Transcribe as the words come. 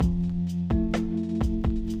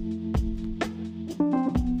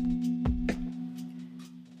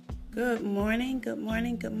Good morning, good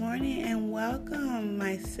morning, good morning, and welcome,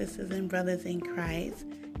 my sisters and brothers in Christ.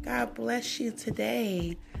 God bless you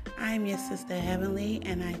today. I'm your sister Heavenly,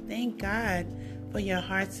 and I thank God for your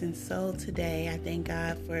hearts and soul today. I thank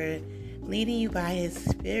God for leading you by His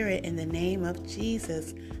Spirit in the name of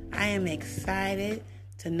Jesus. I am excited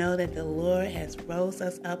to know that the Lord has rose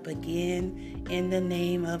us up again in the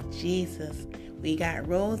name of Jesus. We got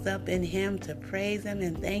rose up in Him to praise Him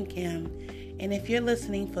and thank Him. And if you're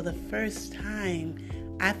listening for the first time,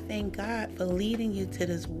 I thank God for leading you to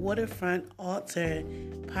this Waterfront Altar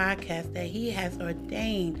podcast that He has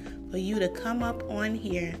ordained for you to come up on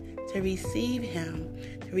here to receive Him,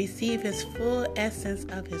 to receive His full essence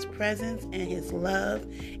of His presence and His love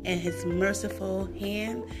and His merciful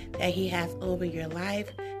hand that He has over your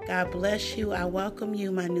life. God bless you. I welcome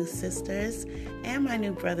you, my new sisters and my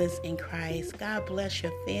new brothers in Christ. God bless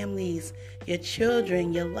your families, your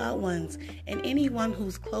children, your loved ones, and anyone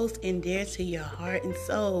who's close and dear to your heart and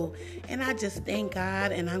soul. And I just thank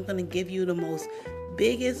God, and I'm going to give you the most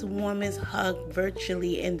biggest, warmest hug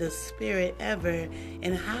virtually in the spirit ever.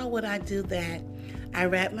 And how would I do that? I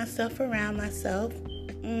wrap myself around myself.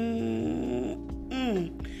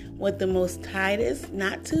 With the most tightest,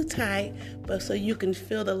 not too tight, but so you can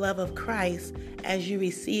feel the love of Christ as you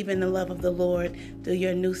receive in the love of the Lord through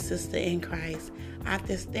your new sister in Christ. I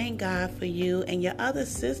just thank God for you and your other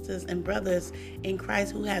sisters and brothers in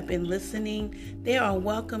Christ who have been listening. They are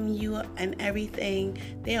welcoming you and everything.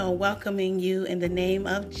 They are welcoming you in the name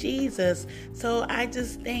of Jesus. So I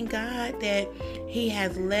just thank God that He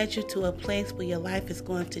has led you to a place where your life is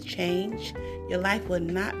going to change. Your life will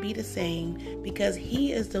not be the same because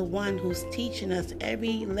He is the one who's teaching us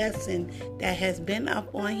every lesson that has been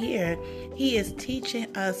up on here. He is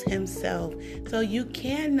teaching us Himself. So you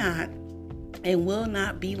cannot and will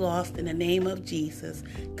not be lost in the name of Jesus.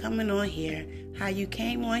 Coming on here, how you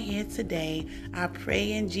came on here today, I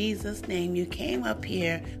pray in Jesus' name you came up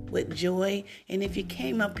here with joy. And if you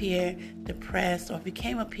came up here depressed, or if you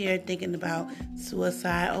came up here thinking about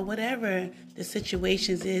suicide or whatever the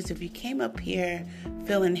situations is, if you came up here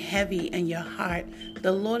feeling heavy in your heart,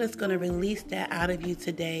 the Lord is going to release that out of you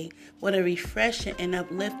today with a refreshing and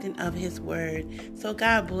uplifting of His word. So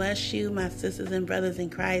God bless you, my sisters and brothers in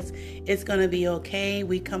Christ. It's going to be okay.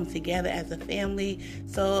 We come together as a family.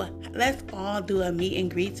 So let's all do a meet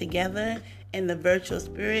and greet together in the virtual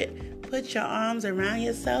spirit. Put your arms around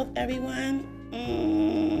yourself, everyone.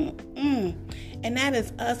 And that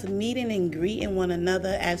is us meeting and greeting one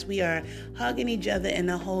another as we are hugging each other in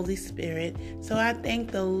the Holy Spirit. So I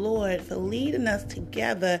thank the Lord for leading us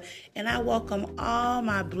together. And I welcome all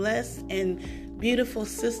my blessed and beautiful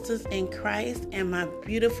sisters in Christ and my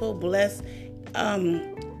beautiful blessed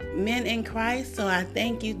men in Christ. So I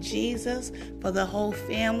thank you, Jesus, for the whole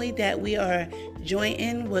family that we are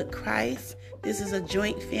joining with Christ. This is a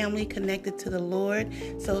joint family connected to the Lord.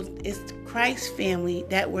 So it's Christ's family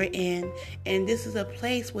that we're in. And this is a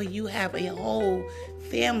place where you have a whole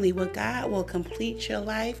family where God will complete your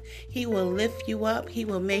life. He will lift you up. He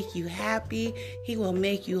will make you happy. He will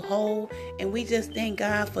make you whole. And we just thank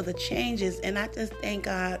God for the changes. And I just thank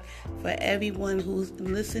God for everyone who's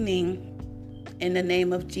listening in the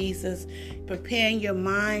name of Jesus, preparing your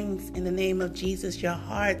minds in the name of Jesus, your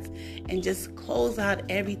hearts, and just close out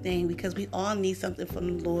everything because we all need something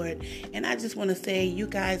from the Lord. And I just want to say you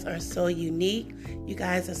guys are so unique. You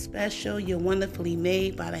guys are special. You're wonderfully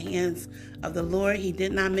made by the hands of the Lord. He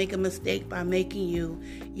did not make a mistake by making you.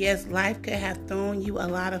 Yes, life could have thrown you a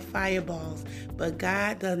lot of fireballs, but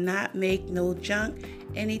God does not make no junk.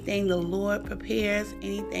 Anything the Lord prepares,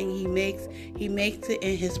 anything He makes it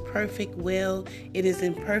in His perfect will. It is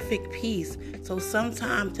in perfect peace. So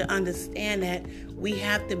sometimes to understand that, we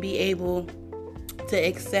have to be able to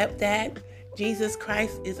accept that Jesus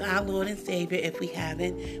Christ is our Lord and Savior. If we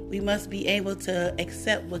haven't, we must be able to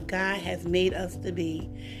accept what God has made us to be.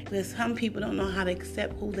 Because some people don't know how to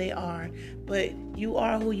accept who they are. But you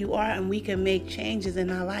are who you are, and we can make changes in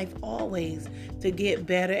our life always to get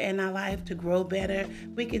better in our life, to grow better.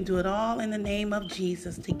 We can do it all in the name of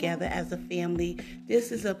Jesus together as a family.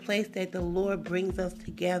 This is a place that the Lord brings us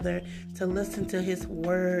together to listen to His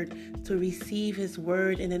word, to receive His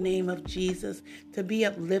word in the name of Jesus, to be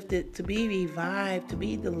uplifted, to be revived, to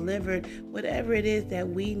be delivered, whatever it is that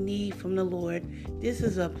we need from the Lord. This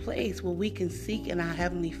is a place where we can seek in our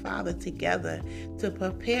Heavenly Father together to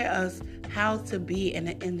prepare us how to be in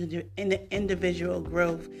the individual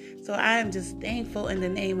growth. So I am just thankful in the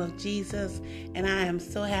name of Jesus, and I am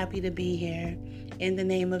so happy to be here. in the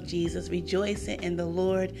name of Jesus, rejoicing in the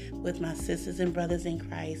Lord with my sisters and brothers in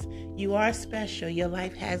Christ. You are special. Your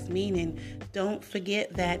life has meaning. Don't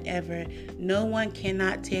forget that ever. No one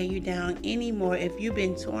cannot tear you down anymore. If you've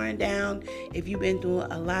been torn down, if you've been through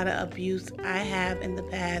a lot of abuse, I have in the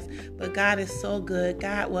past, but God is so good.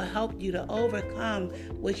 God will help you to overcome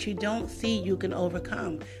what you don't see you can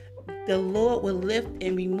overcome. The Lord will lift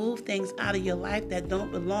and remove things out of your life that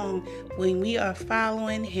don't belong when we are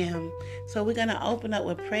following Him. So we're going to open up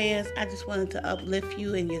with prayers. I just wanted to uplift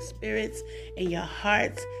you in your spirits and your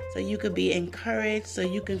hearts so you could be encouraged, so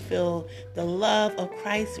you can feel the love of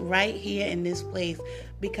Christ right here in this place,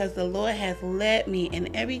 because the Lord has led me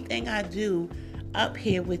in everything I do up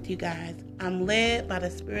here with you guys. I'm led by the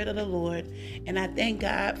Spirit of the Lord, and I thank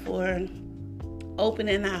God for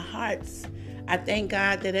opening our hearts. I thank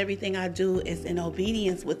God that everything I do is in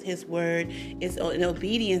obedience with His word, is in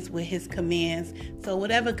obedience with His commands. So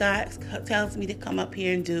whatever God tells me to come up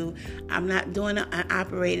here and do, I'm not doing it, I'm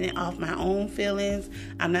operating off my own feelings.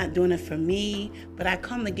 I'm not doing it for me, but I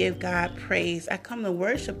come to give God praise. I come to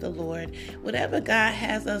worship the Lord. Whatever God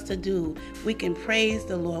has us to do, we can praise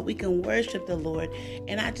the Lord. We can worship the Lord.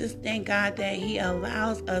 And I just thank God that He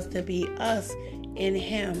allows us to be us in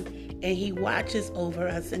Him. And He watches over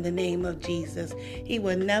us in the name of Jesus. He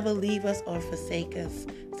will never leave us or forsake us.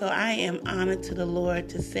 So I am honored to the Lord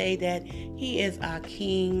to say that He is our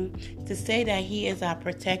King, to say that He is our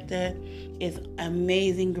protector is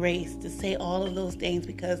amazing grace, to say all of those things,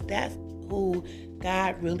 because that's who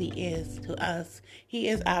God really is to us. He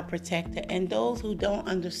is our protector. And those who don't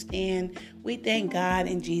understand, we thank God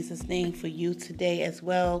in Jesus' name for you today as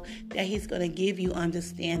well, that He's going to give you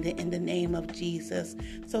understanding in the name of Jesus.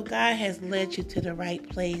 So God has led you to the right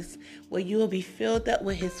place where you will be filled up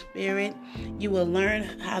with His Spirit. You will learn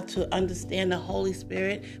how to understand the Holy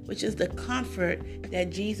Spirit, which is the comfort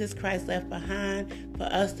that Jesus Christ left behind for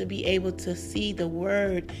us to be able to see the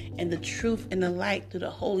Word and the truth and the light through the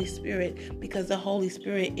Holy Spirit, because the Holy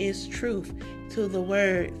Spirit is truth to the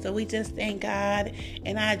Word. So we just thank God,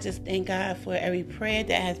 and I just thank God for every prayer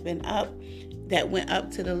that has been up, that went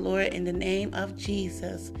up to the Lord in the name of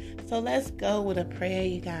Jesus. So let's go with a prayer,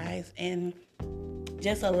 you guys, and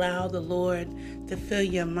just allow the Lord to fill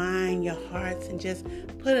your mind, your hearts, and just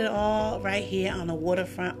put it all right here on the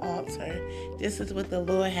waterfront altar. This is what the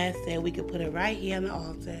Lord has said. We could put it right here on the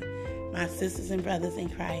altar. My sisters and brothers in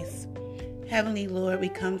Christ. Heavenly Lord, we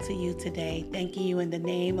come to you today, thanking you in the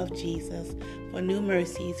name of Jesus for new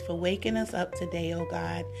mercies, for waking us up today, oh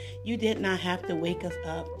God. You did not have to wake us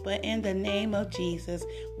up, but in the name of Jesus,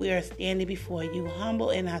 we are standing before you,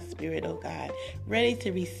 humble in our spirit, oh God, ready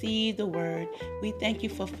to receive the word. We thank you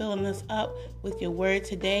for filling us up with your word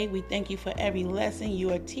today. We thank you for every lesson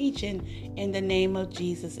you are teaching in the name of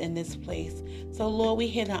Jesus in this place. So Lord, we're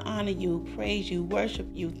here to honor you, praise you, worship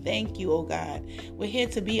you, thank you, oh God. We're here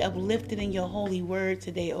to be uplifted in your holy word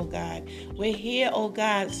today, oh God. We're here, oh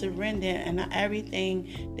God, surrendering and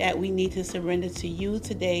everything that we need to surrender to you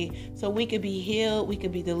today, so we could be healed, we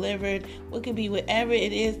could be delivered, we could be whatever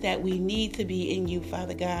it is that we need to be in you,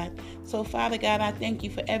 Father God. So Father God, I thank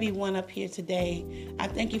you for everyone up here today. I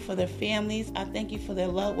thank you for their families. I thank you for their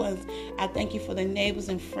loved ones. I thank you for their neighbors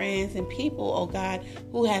and friends and people, oh God,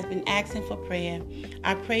 who has been asking for prayer.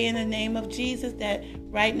 I pray in the name of Jesus that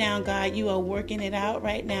right now, God, you are working it out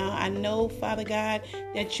right now. I know, Father God,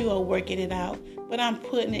 that you are working it out, but I'm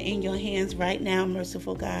putting it in your hands right now,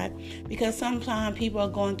 merciful God, because sometimes people are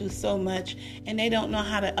going through so much and they don't know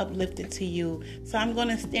how to uplift it to you. So I'm going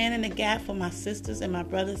to stand in the gap for my sisters and my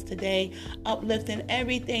brothers today, uplifting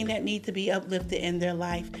everything that needs to be uplifted in their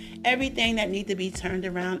life, everything that needs to be turned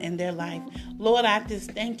around in their life. Lord, I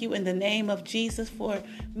just thank you in the name of Jesus for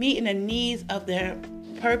meeting the needs of their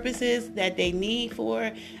purposes that they need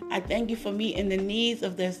for. I thank you for meeting the needs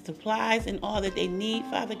of their supplies and all that they need,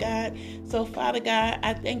 Father God. So, Father God,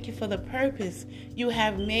 I thank you for the purpose you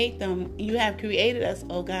have made them. You have created us,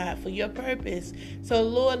 oh God, for your purpose. So,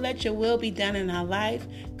 Lord, let your will be done in our life.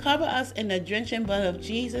 Cover us in the drenching blood of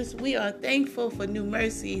Jesus. We are thankful for new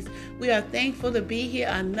mercies. We are thankful to be here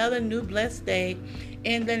another new blessed day.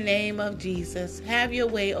 In the name of Jesus, have your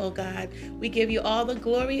way, oh God. We give you all the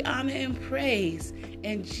glory, honor, and praise.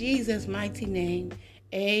 In Jesus' mighty name,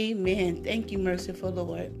 amen. Thank you, merciful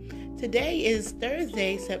Lord. Today is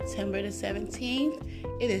Thursday, September the 17th.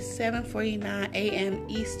 It is 7:49 a.m.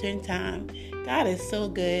 Eastern Time. God is so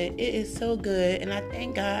good. It is so good. And I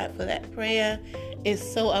thank God for that prayer. It's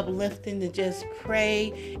so uplifting to just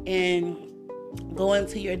pray and go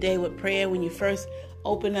into your day with prayer when you first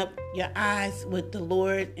open up your eyes with the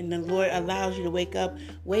Lord, and the Lord allows you to wake up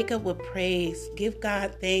with praise. Give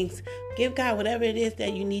God thanks. Give God whatever it is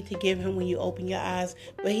that you need to give him when you open your eyes.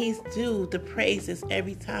 But he's due the praises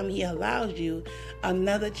every time he allows you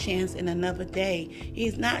another chance and another day.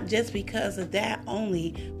 He's not just because of that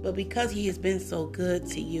only, but because he has been so good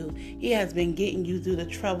to you. He has been getting you through the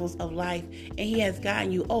troubles of life, and he has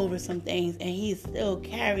gotten you over some things, and he is still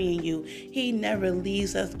carrying you. He never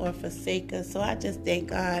leaves us or forsakes us. So I just thank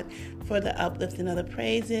God for the uplifting of the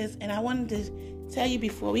praises. And I wanted to tell you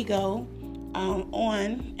before we go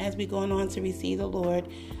as we're going on to receive the Lord,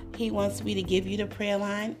 he wants me to give you the prayer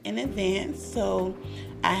line in advance. So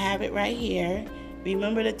I have it right here.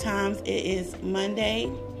 Remember the times. It is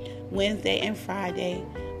Monday, Wednesday, and Friday.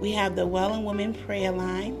 We have the Well and Women prayer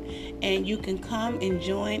line, and you can come and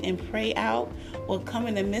join and pray out, or come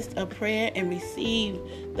in the midst of prayer and receive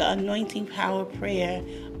the anointing power prayer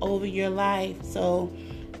over your life. So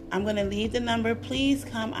I'm going to leave the number. Please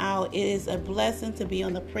come out. It is a blessing to be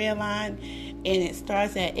on the prayer line, and it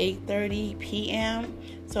starts at 8:30 p.m.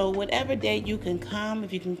 So whatever day you can come,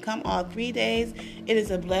 if you can come all 3 days, it is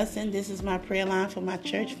a blessing. This is my prayer line for my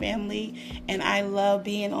church family, and I love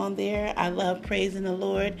being on there. I love praising the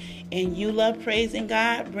Lord, and you love praising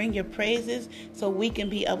God. Bring your praises so we can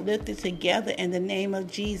be uplifted together in the name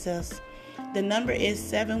of Jesus. The number is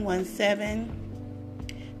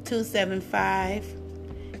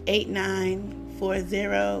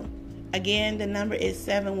 717-275-8940. Again, the number is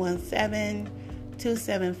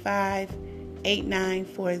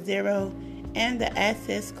 717-275-8940, and the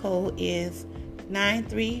access code is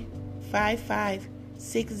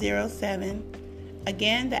 9355607.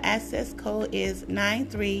 Again, the access code is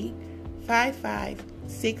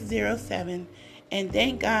 9355607. And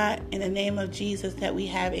thank God in the name of Jesus that we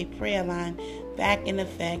have a prayer line back in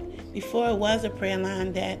effect. Before, it was a prayer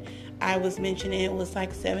line that I was mentioning. It was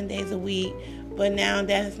like 7 days a week. But now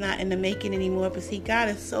that is not in the making anymore. But see, God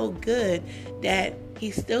is so good that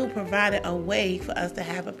he still provided a way for us to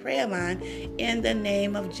have a prayer line in the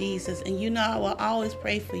name of Jesus. And you know, I will always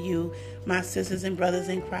pray for you, my sisters and brothers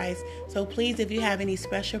in Christ. So please, if you have any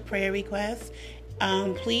special prayer requests,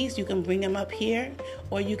 please, you can bring them up here,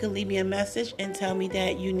 or you can leave me a message and tell me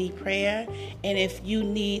that you need prayer. And if you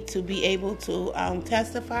need to be able to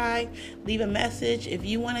testify, leave a message. If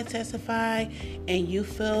you want to testify and you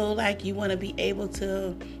feel like you want to be able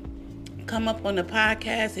to come up on the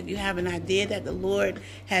podcast, if you have an idea that the Lord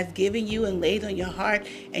has given you and laid on your heart,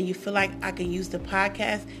 and you feel like I can use the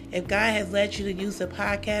podcast, if God has led you to use the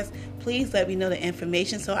podcast, please let me know the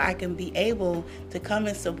information so I can be able to come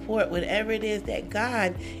and support whatever it is that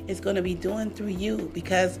God is going to be doing through you.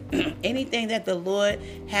 Because anything that the Lord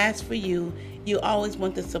has for you, you always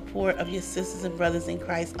want the support of your sisters and brothers in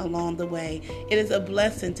Christ along the way. It is a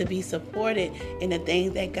blessing to be supported in the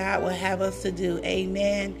things that God will have us to do.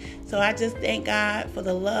 Amen. So I just thank God for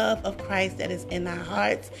the love of Christ that is in our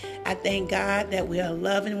hearts. I thank God that we are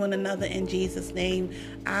loving one another in Jesus' name.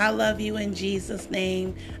 I love you in Jesus'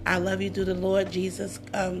 name. I love you through the Lord Jesus,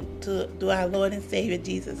 through our Lord and Savior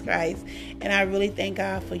Jesus Christ. And I really thank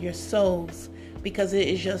God for your souls, because it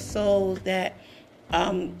is your souls that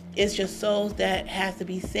it's your souls that has to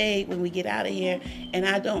be saved when we get out of here. And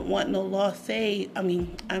I don't want no lost saved. I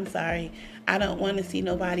don't want to see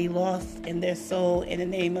nobody lost in their soul in the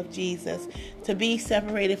name of Jesus. To be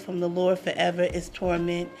separated from the Lord forever is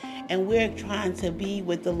torment. And we're trying to be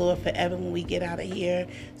with the Lord forever when we get out of here.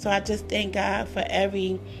 So I just thank God for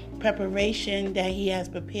every preparation that he has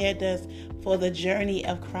prepared us for the journey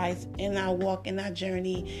of Christ in our walk, in our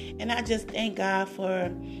journey. And I just thank God for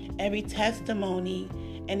every testimony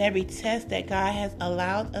and every test that God has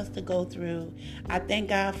allowed us to go through. I thank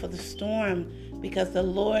God for the storm, because the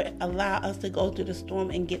Lord allowed us to go through the storm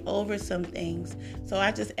and get over some things. So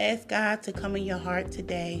I just ask God to come in your heart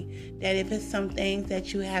today, that if it's some things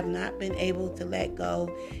that you have not been able to let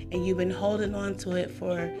go, and you've been holding on to it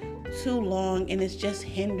for too long, and it's just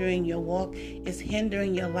hindering your walk, it's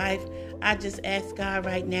hindering your life, I just ask God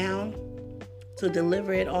right now to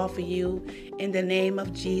deliver it all for you in the name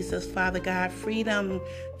of Jesus. Father God, freedom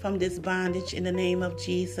from this bondage in the name of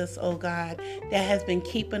Jesus, oh God, that has been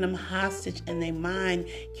keeping them hostage in their mind,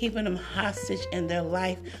 keeping them hostage in their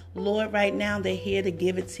life. Lord, right now they're here to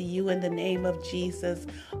give it to you in the name of Jesus.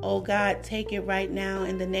 Oh God, take it right now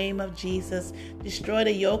in the name of Jesus. Destroy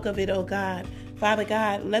the yoke of it, oh God. Father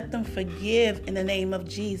God, let them forgive in the name of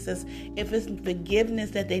Jesus. If it's forgiveness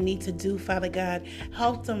that they need to do, Father God,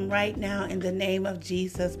 help them right now in the name of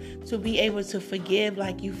Jesus to be able to forgive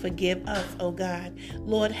like you forgive us, oh God.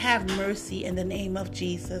 Lord, have mercy in the name of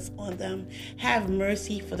Jesus on them. Have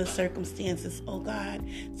mercy for the circumstances, oh God.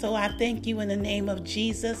 So I thank you in the name of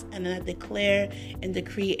Jesus, and I declare and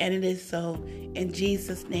decree, and it is so. In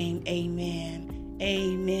Jesus' name, amen.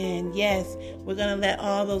 Amen. Yes, we're going to let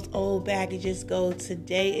all those old baggages go.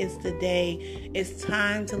 Today is the day. It's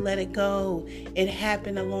time to let it go. It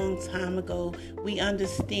happened a long time ago. We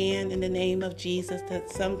understand in the name of Jesus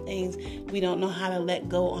that some things we don't know how to let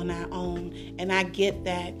go on our own. And I get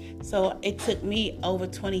that. So it took me over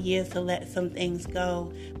 20 years to let some things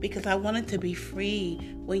go because I wanted to be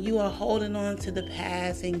free. When you are holding on to the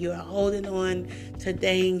past and you're holding on to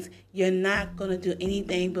things, you're not going to do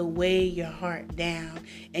anything but weigh your heart down.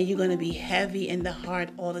 And you're going to be heavy in the heart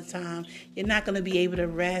all the time. You're not going to be able to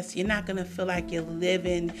rest. You're not going to feel like you're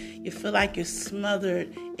living. You feel like you're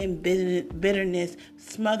smothered in bitterness,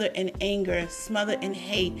 smothered in anger, smothered in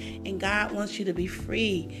hate. And God wants you to be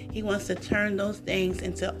free. He wants to turn those things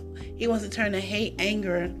He wants to turn the hate,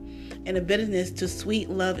 anger, and the bitterness to sweet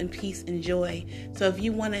love and peace and joy. So if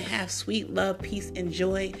you want to have sweet love, peace, and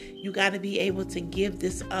joy, you got to be able to give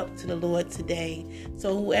this up to the Lord today.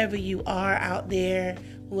 So whoever you are out there,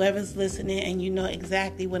 whoever's listening, and you know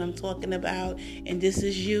exactly what I'm talking about, and this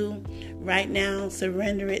is you, right now,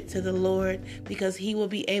 surrender it to the Lord, because He will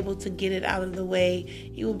be able to get it out of the way.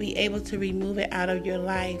 He will be able to remove it out of your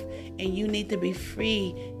life, and you need to be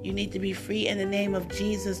free. You need to be free in the name of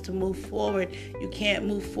Jesus to move forward. You can't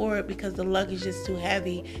move forward because the luggage is too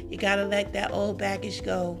heavy. You got to let that old baggage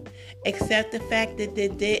go. Accept the fact that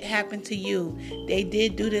it did happen to you. They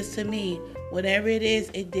did do this to me. Whatever it is,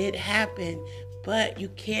 it did happen. But you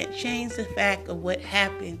can't change the fact of what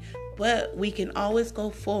happened. But we can always go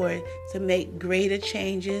forward to make greater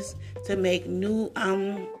changes, to make new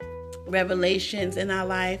revelations in our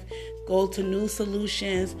life, go to new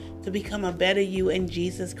solutions, to become a better you in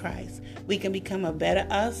Jesus Christ. We can become a better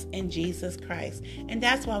us in Jesus Christ. And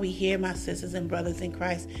that's why we here, my sisters and brothers in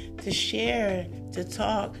Christ, to share, to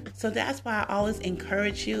talk. So that's why I always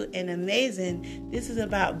encourage you. And amazing, this is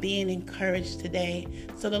about being encouraged today.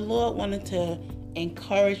 So the Lord wanted to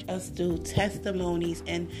encourage us through testimonies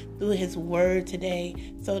and through His word today.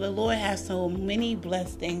 So the Lord has so many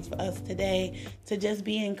blessed things for us today to just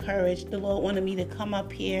be encouraged. The Lord wanted me to come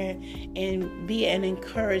up here and be an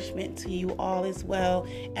encouragement to you all as well.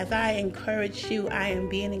 As I encourage you, I am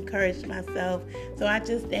being encouraged myself. So I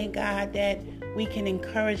just thank God that we can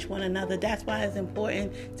encourage one another. That's why it's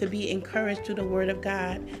important to be encouraged through the Word of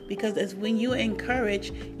God, because it's when you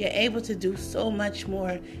encourage, you're able to do so much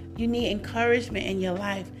more. You need encouragement in your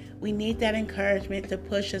life. We need that encouragement to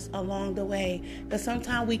push us along the way, because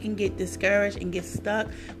sometimes we can get discouraged and get stuck,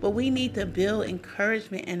 but we need to build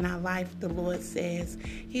encouragement in our life. The Lord says,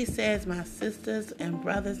 He says, my sisters and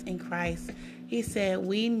brothers in Christ, He said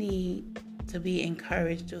we need to be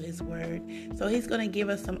encouraged through His word. So He's going to give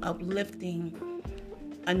us some uplifting,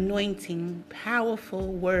 anointing,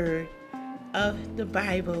 powerful word of the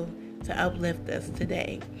Bible to uplift us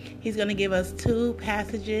today. He's going to give us 2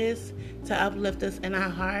 passages to uplift us in our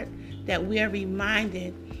heart, that we are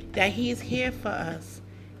reminded that He is here for us.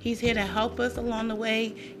 He's here to help us along the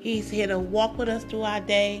way. He's here to walk with us through our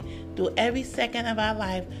day, through every second of our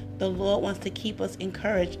life. The Lord wants to keep us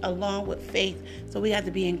encouraged along with faith. So we have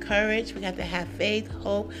to be encouraged. We have to have faith,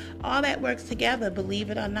 hope. All that works together, believe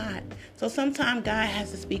it or not. So sometimes God has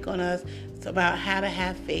to speak on us about how to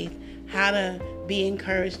have faith, how to be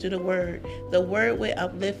encouraged through the word. The word will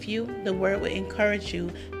uplift you. The word will encourage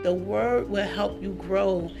you. The word will help you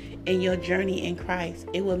grow in your journey in Christ.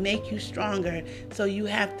 It will make you stronger. So you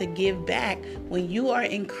have to give back. When you are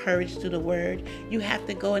encouraged through the word, you have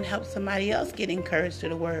to go and help somebody else get encouraged through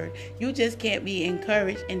the word. You just can't be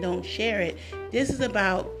encouraged and don't share it. This is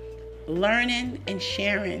about learning and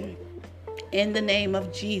sharing. In the name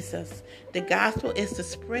of Jesus, the gospel is to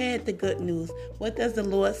spread the good news. What does the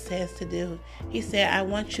Lord says to do? He said, I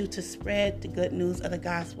want you to spread the good news of the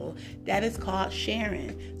gospel. That is called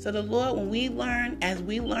sharing. So the Lord, when we learn, as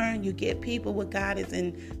we learn, you get people what God is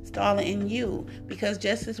installing in you. Because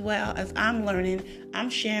just as well as I'm learning, I'm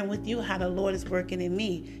sharing with you how the Lord is working in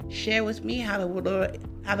me. Share with me how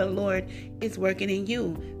the Lord is working in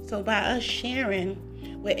you. So by us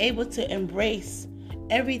sharing, we're able to embrace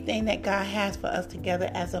everything that God has for us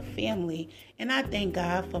together as a family. And I thank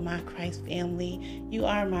God for my Christ family. You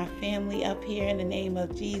are my family up here in the name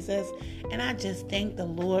of Jesus. And I just thank the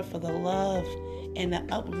Lord for the love and the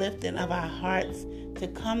uplifting of our hearts to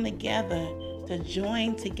come together, to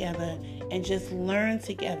join together, and just learn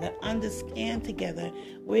together, understand together.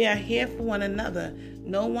 We are here for one another.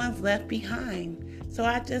 No one's left behind. So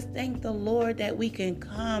I just thank the Lord that we can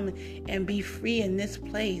come and be free in this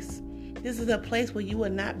place. This is a place where you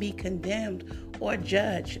will not be condemned or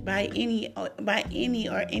judged by anything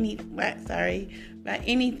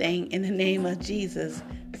in the name of Jesus.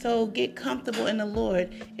 So get comfortable in the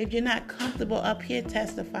Lord. If you're not comfortable up here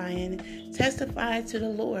testifying, testify to the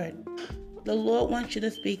Lord. The Lord wants you to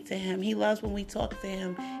speak to him. He loves when we talk to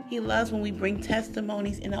him. He loves when we bring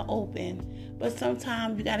testimonies in the open. But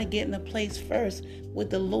sometimes you got to get in a place first with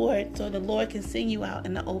the Lord so the Lord can sing you out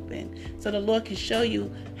in the open. So the Lord can show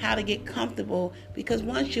you how to get comfortable. Because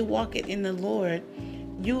once you walk it in the Lord,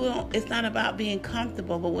 it's not about being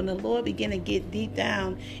comfortable. But when the Lord begin to get deep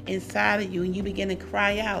down inside of you and you begin to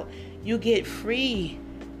cry out, you get free.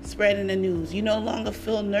 Spreading the news. You no longer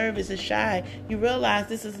feel nervous and shy. You realize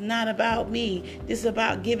this is not about me. This is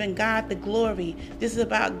about giving God the glory. This is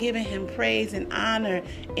about giving him praise and honor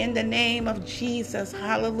in the name of Jesus.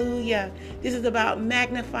 Hallelujah. This is about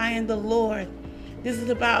magnifying the Lord. This is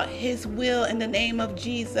about his will in the name of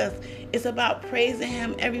Jesus. It's about praising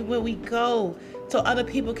him everywhere we go so other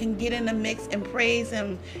people can get in the mix and praise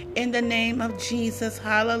him in the name of Jesus.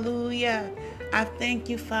 Hallelujah. I thank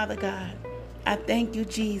you, Father God. I thank you,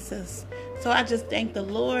 Jesus. So I just thank the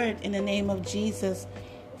Lord in the name of Jesus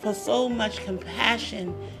for so much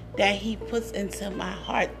compassion that he puts into my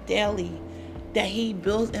heart daily, that he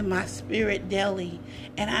builds in my spirit daily.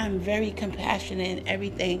 And I'm very compassionate in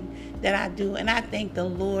everything that I do. And I thank the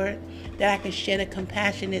Lord that I can share a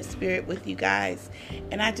compassionate spirit with you guys.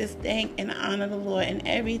 And I just thank and honor the Lord in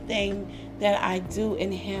everything that I do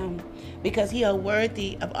in him, because he are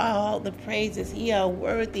worthy of all the praises. He are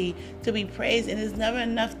worthy to be praised. And there's never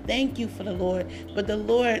enough thank you for the Lord. But the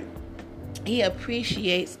Lord, he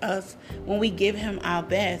appreciates us when we give him our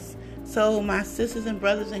best. So my sisters and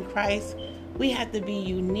brothers in Christ, we have to be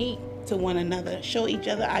unique to one another. Show each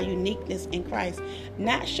other our uniqueness in Christ.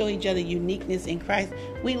 Not show each other uniqueness in Christ.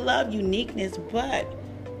 We love uniqueness, but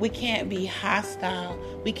we can't be hostile.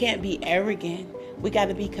 We can't be arrogant. We got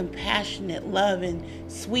to be compassionate, loving,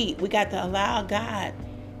 sweet. We got to allow God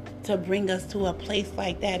to bring us to a place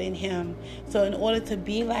like that in him. So in order to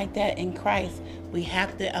be like that in Christ, we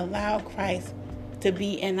have to allow Christ to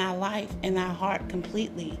be in our life, in our heart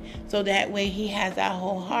completely. So that way he has our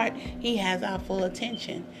whole heart. He has our full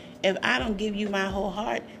attention. If I don't give you my whole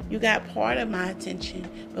heart, you got part of my attention.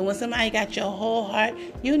 But when somebody got your whole heart,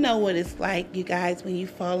 you know what it's like, you guys, when you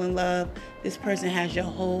fall in love. This person has your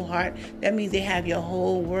whole heart. That means they have your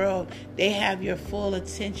whole world. They have your full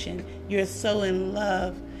attention. You're so in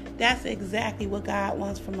love. That's exactly what God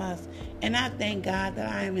wants from us. And I thank God that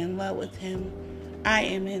I am in love with him. I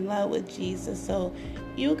am in love with Jesus. So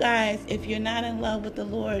you guys, if you're not in love with the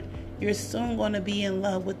Lord, you're soon going to be in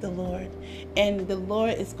love with the Lord. And the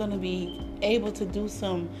Lord is going to be able to do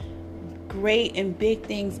some great and big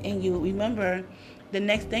things in you. Remember, the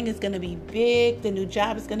next thing is going to be big. The new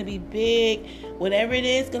job is going to be big. Whatever it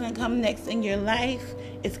is going to come next in your life,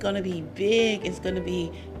 it's going to be big. It's going to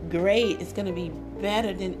be great. It's going to be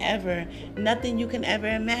better than ever. Nothing you can ever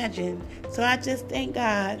imagine. So I just thank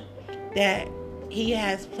God that he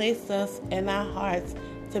has placed us in our hearts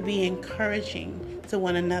to be encouraging to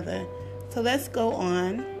one another. So let's go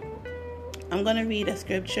on. I'm going to read a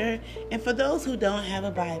scripture. And for those who don't have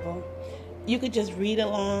a Bible, you could just read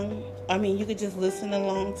along. You could just listen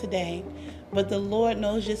along today. But the Lord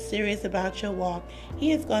knows you're serious about your walk.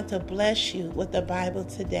 He is going to bless you with the Bible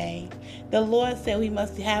today. The Lord said we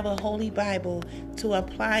must have a holy Bible to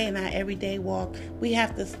apply in our everyday walk. We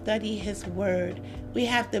have to study his word. We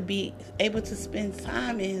have to be able to spend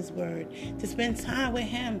time in his word, to spend time with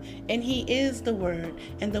him. And he is the word,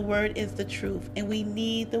 and the word is the truth. And we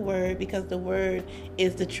need the word because the word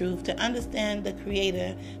is the truth. To understand the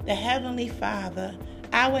Creator, the Heavenly Father,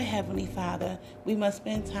 our Heavenly Father, we must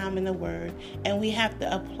spend time in the Word, and we have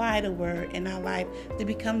to apply the Word in our life to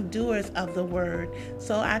become doers of the Word.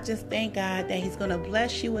 So I just thank God that he's going to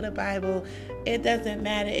bless you with a Bible. It doesn't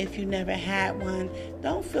matter if you never had one.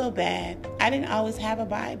 Don't feel bad. I didn't always have a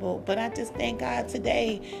Bible, but I just thank God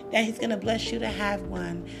today that he's going to bless you to have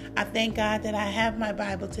one. I thank God that I have my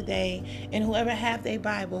Bible today, and whoever have their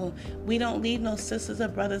Bible, we don't leave no sisters or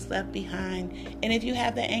brothers left behind. And if you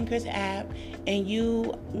have the Anchors app and you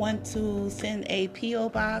want to send a P.O.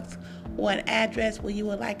 box or an address where you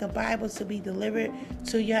would like a Bible to be delivered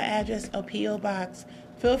to your address or P.O. box,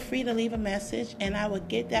 feel free to leave a message and I will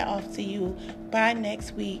get that off to you by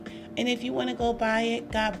next week. And if you want to go buy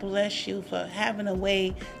it, God bless you for having a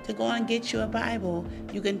way to go and get you a Bible.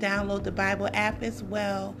 You can download the Bible app as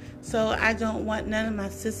well. So I don't want none of my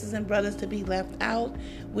sisters and brothers to be left out.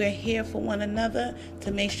 We're here for one another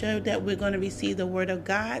to make sure that we're going to receive the Word of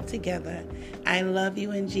God together. I love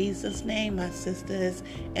you in Jesus' name, my sisters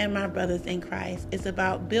and my brothers in Christ. It's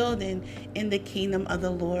about building in the kingdom of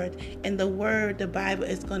the Lord. And the Word, the Bible,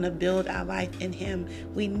 is going to build our life in Him.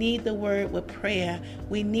 We need the Word with prayer.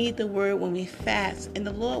 We need the Word when we fast. And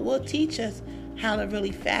the Lord will teach us how to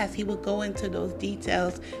really fast. He will go into those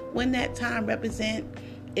details when that time represents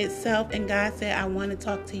itself. And God said, I want to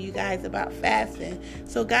talk to you guys about fasting.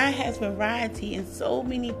 So God has variety in so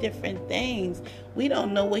many different things. We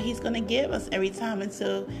don't know what He's going to give us every time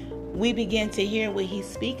until we begin to hear what He's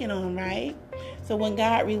speaking on, right? So when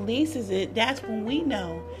God releases it, that's when we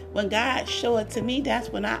know. When God show it to me, that's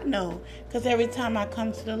when I know. Because every time I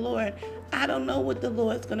come to the Lord, I don't know what the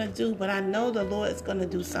Lord's going to do, but I know the Lord is going to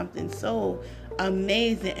do something so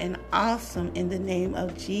amazing and awesome in the name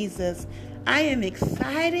of Jesus. I am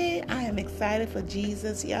excited. I am excited for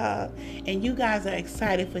Jesus, y'all. And you guys are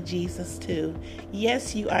excited for Jesus too.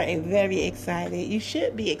 Yes, you are very excited. You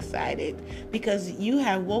should be excited because you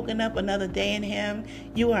have woken up another day in Him.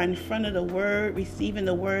 You are in front of the Word, receiving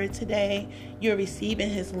the Word today. You're receiving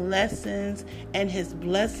His lessons and His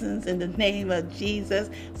blessings in the name of Jesus.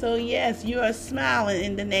 So yes, you are smiling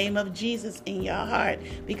in the name of Jesus in your heart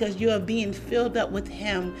because you are being filled up with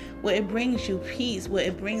Him, where it brings you peace, where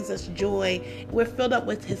it brings us joy. We're filled up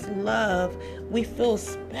with His love. We feel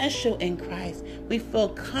special in Christ. We feel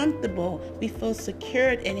comfortable. We feel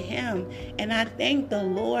secured in Him. And I thank the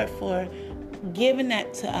Lord for giving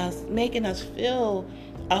that to us, making us feel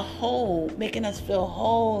making us feel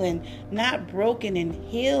whole and not broken and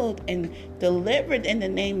healed and delivered in the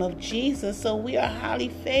name of Jesus. So we are highly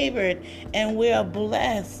favored and we are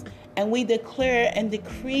blessed. And we declare and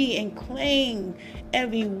decree and claim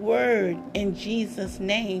every word in Jesus'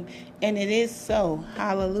 name. And it is so.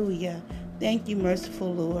 Hallelujah. Thank you,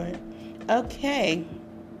 merciful Lord. Okay.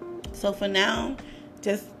 So for now,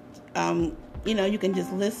 just, you can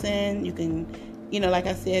just listen. You can, like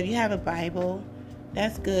I said, if you have a Bible,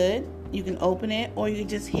 that's good. You can open it or you can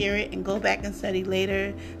just hear it and go back and study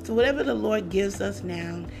later. So whatever the Lord gives us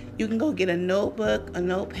now, you can go get a notebook, a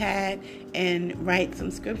notepad, and write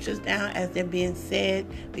some scriptures down as they're being said,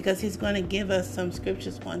 because He's going to give us some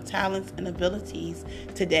scriptures on talents and abilities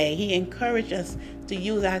today. He encouraged us to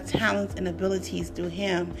use our talents and abilities through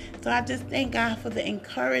Him. So I just thank God for the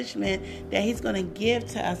encouragement that He's going to give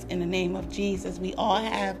to us in the name of Jesus. We all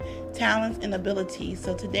have talents and abilities.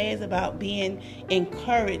 So today is about being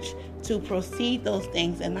encouraged to proceed those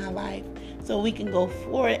things in our life, so we can go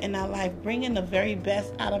forward in our life, bringing the very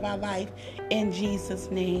best out of our life in Jesus'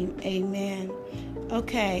 name. Amen.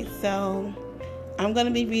 Okay, so I'm going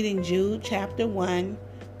to be reading Jude chapter 1,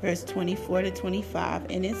 verse 24 to 25,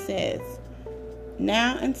 and it says,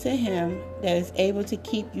 Now unto Him that is able to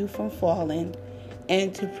keep you from falling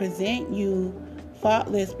and to present you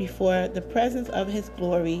faultless before the presence of His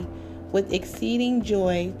glory with exceeding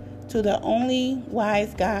joy, to the only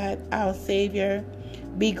wise God, our Savior,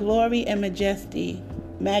 be glory and majesty,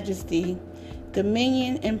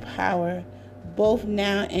 dominion and power, both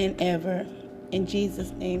now and ever. In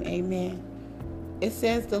Jesus' name, amen. It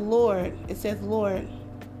says, Lord,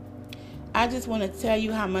 I just want to tell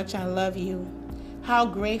you how much I love you, how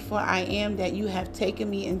grateful I am that you have taken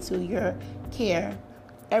me into your care.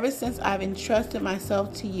 Ever since I've entrusted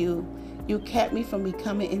myself to you, you kept me from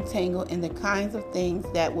becoming entangled in the kinds of things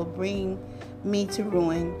that will bring me to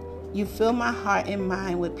ruin. You fill my heart and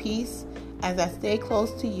mind with peace as I stay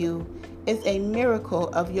close to you. It's a miracle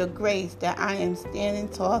of your grace that I am standing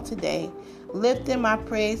tall today, lifting my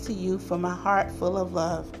praise to you from a heart full of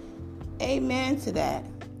love. Amen to that.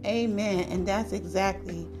 Amen. And that's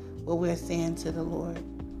exactly what we're saying to the Lord.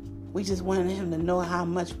 We just wanted Him to know how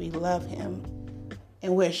much we love Him.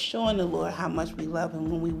 And we're showing the Lord how much we love Him.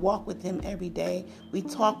 When we walk with Him every day, we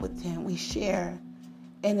talk with Him, we share.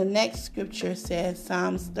 And the next scripture says,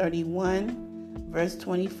 Psalms 31, verse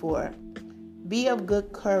 24. Be of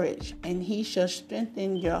good courage, and He shall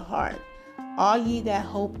strengthen your heart. All ye that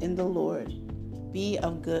hope in the Lord, be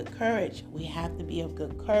of good courage. We have to be of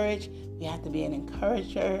good courage. We have to be an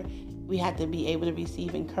encourager. We have to be able to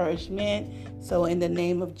receive encouragement. So in the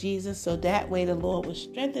name of Jesus, so that way the Lord will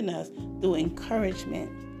strengthen us through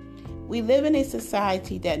encouragement. We live in a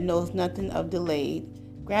society that knows nothing of delayed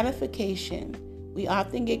gratification. We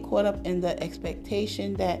often get caught up in the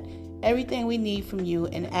expectation that everything we need from you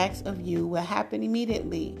and ask of you will happen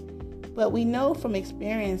immediately. But we know from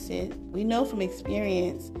experience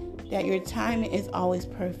that your timing is always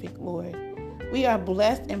perfect, Lord. We are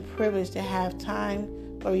blessed and privileged to have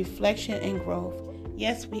time for reflection and growth.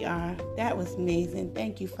 Yes, we are. That was amazing.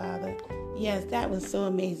 Thank you, Father. Yes, that was so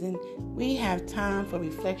amazing. We have time for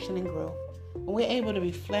reflection and growth. When we're able to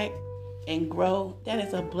reflect and grow, that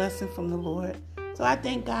is a blessing from the Lord. So I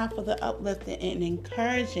thank God for the uplifting and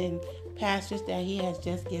encouraging passages that He has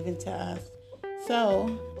just given to us.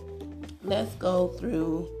 So let's go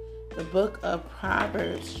through the book of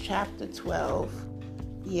Proverbs, chapter 12.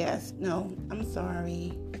 Yes, no, I'm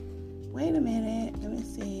sorry. Wait a minute. Let me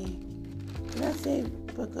see. Did I say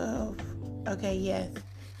book of? Okay, yes.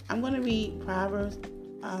 I'm going to read Proverbs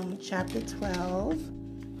chapter 12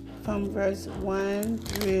 from verse 1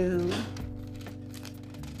 through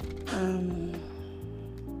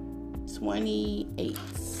 28.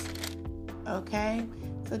 Okay?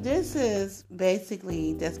 So this is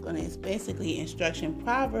basically, it's basically instruction.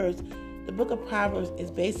 Proverbs, the book of Proverbs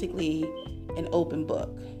is basically an open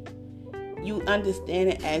book. You understand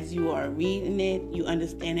it as you are reading it. You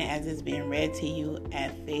understand it as it's being read to you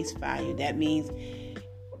at face value. That means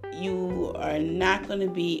you are not going to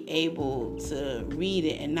be able to read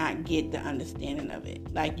it and not get the understanding of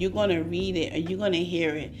it. Like, you're going to read it or you're going to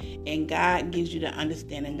hear it, and God gives you the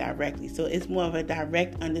understanding directly. So it's more of a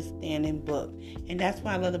direct understanding book. And that's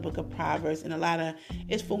why I love the book of Proverbs. And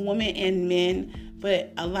it's for women and men,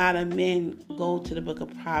 but a lot of men go to the book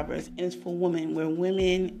of Proverbs. And it's for women. We're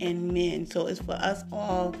women and men. So it's for us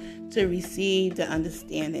all to receive the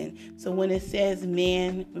understanding. So when it says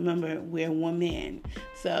man, remember, we're woman.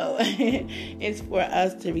 So it's for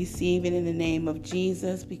us to receive it in the name of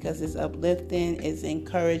Jesus, because it's uplifting, it's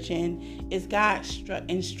encouraging, it's God's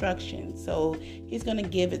instruction. So He's going to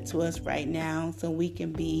give it to us right now so we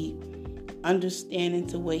can be understanding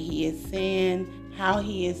to what He is saying, how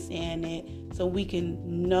He is saying it, so we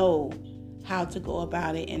can know how to go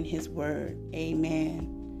about it in His word.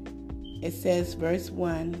 Amen. It says, verse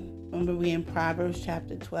 1, remember we're in Proverbs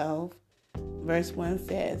chapter 12, verse 1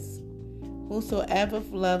 says, whosoever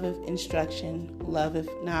loveth instruction loveth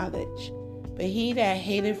knowledge, but he that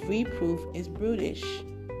hateth reproof is brutish.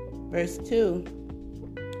 Verse 2,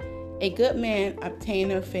 a good man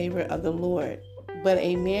obtaineth favor of the Lord, but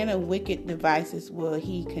a man of wicked devices will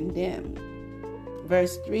He condemn.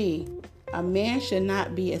 Verse 3, a man should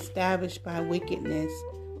not be established by wickedness,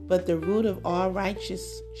 but the root of all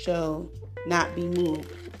righteousness shall not be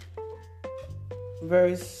moved.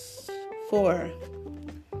 Verse 4,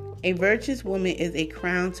 a virtuous woman is a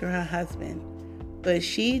crown to her husband, but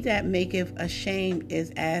she that maketh ashamed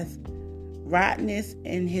is as rottenness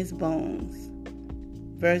in his bones.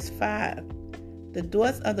 Verse 5, the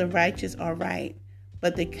thoughts of the righteous are right,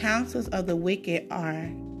 but the counsels of the wicked are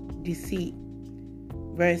deceit.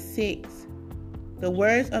 Verse 6, the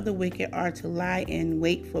words of the wicked are to lie in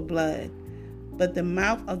wait for blood, but the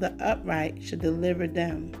mouth of the upright shall deliver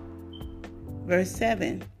them. Verse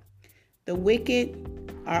 7, the wicked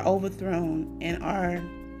are overthrown and are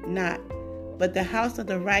not, but the house of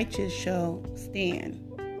the righteous shall stand.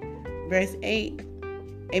 Verse 8,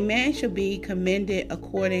 a man shall be commended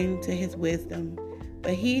according to his wisdom,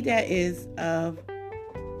 but he that is of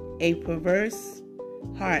a perverse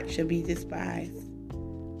heart shall be despised.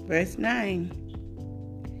 Verse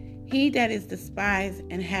 9, he that is despised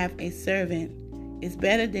and hath a servant is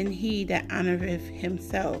better than he that honoreth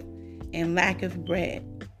himself and lacketh bread.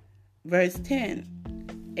 Verse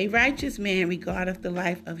 10, a righteous man regardeth the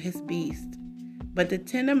life of his beast, but the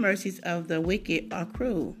tender mercies of the wicked are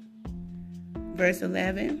cruel. Verse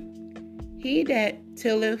 11, he that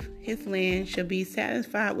tilleth his land shall be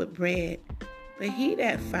satisfied with bread, but he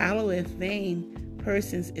that followeth vain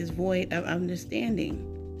persons is void of understanding.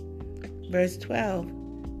 Verse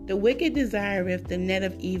 12, the wicked desireth the net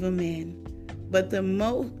of evil men, but the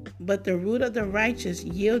root of the righteous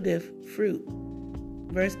yieldeth fruit.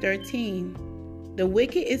 Verse 13, the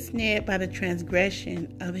wicked is snared by the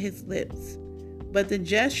transgression of his lips, but the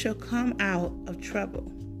just shall come out of trouble.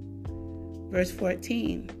 Verse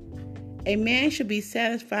 14, a man shall be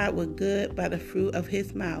satisfied with good by the fruit of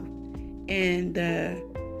his mouth, and the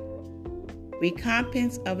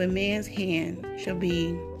recompense of a man's hand shall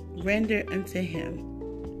be rendered unto him.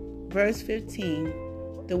 Verse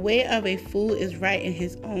 15, the way of a fool is right in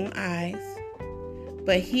his own eyes,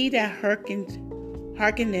 but he that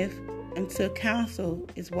hearkeneth unto counsel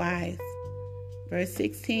is wise. Verse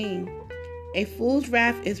 16, a fool's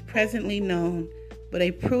wrath is presently known, but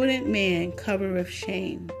a prudent man covereth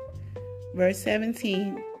shame. Verse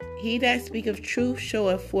 17, he that speaketh truth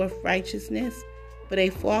showeth forth righteousness, but a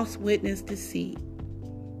false witness deceit.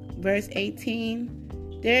 Verse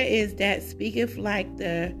 18, there is that speaketh like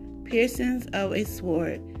the piercings of a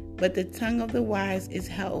sword, but the tongue of the wise is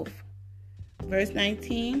health. Verse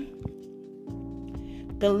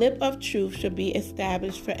 19, the lip of truth shall be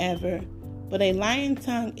established forever, but a lying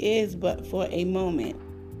tongue is but for a moment.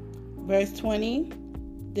 Verse 20,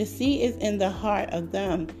 deceit is in the heart of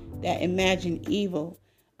them that imagine evil,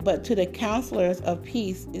 but to the counselors of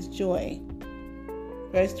peace is joy.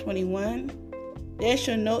 Verse 21, there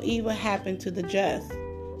shall no evil happen to the just,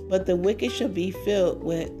 but the wicked shall be filled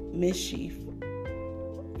with mischief.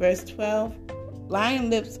 Verse 12, lying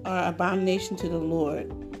lips are abomination to the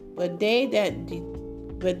Lord, but they that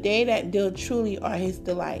deal truly are his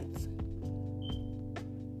delights.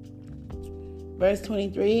 Verse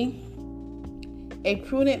 23, a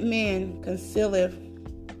prudent man concealeth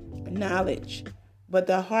knowledge, but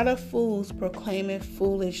the heart of fools proclaimeth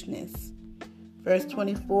foolishness. Verse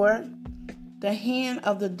 24, the hand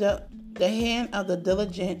of the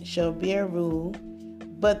diligent shall bear rule,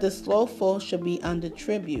 but the slothful shall be under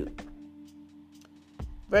tribute.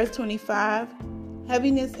 Verse 25,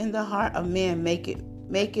 heaviness in the heart of man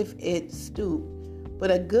maketh it stoop,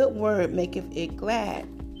 but a good word maketh it glad.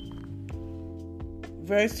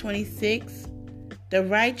 Verse 26, the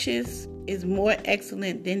righteous is more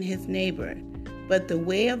excellent than his neighbor, but the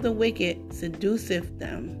way of the wicked seduceth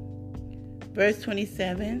them. Verse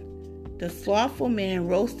 27, the slothful man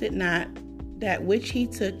roasted not that which he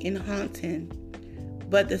took in hunting,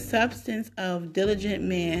 but the substance of a diligent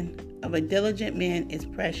man is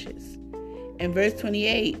precious. And verse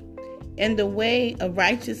 28, in the way of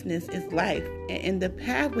righteousness is life, and in the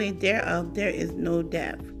pathway thereof there is no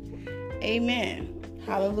death. Amen.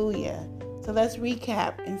 Hallelujah. So let's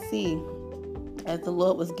recap and see as the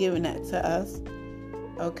Lord was giving that to us.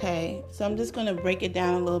 Okay, so I'm just going to break it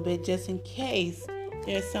down a little bit just in case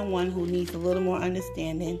there's someone who needs a little more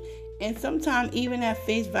understanding. And sometimes even at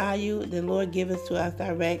face value, the Lord gives us to us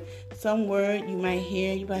direct. Some word you might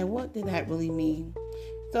hear, you're like, what did that really mean?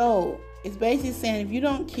 So it's basically saying if you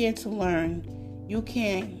don't care to learn, you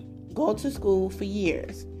can go to school for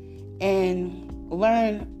years and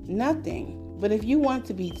learn nothing. But if you want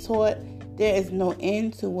to be taught, there is no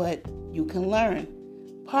end to what you can learn.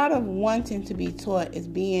 Part of wanting to be taught is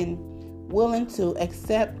being willing to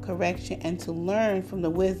accept correction and to learn from the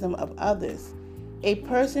wisdom of others. A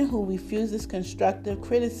person who refuses constructive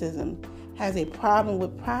criticism has a problem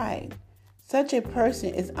with pride. Such a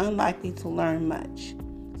person is unlikely to learn much.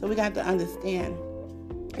 So we got to understand,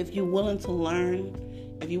 if you're willing to learn,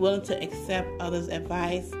 if you're willing to accept others'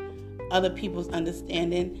 advice, other people's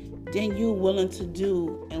understanding, then you're willing to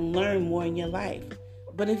do and learn more in your life.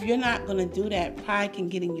 But if you're not going to do that, pride can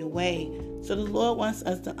get in your way. So the Lord wants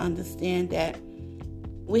us to understand that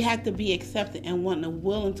we have to be accepted and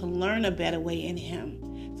willing to learn a better way in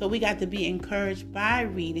Him. So we got to be encouraged by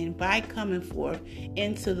reading, by coming forth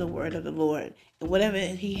into the word of the Lord. And whatever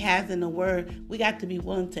He has in the word, we got to be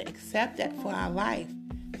willing to accept that for our life.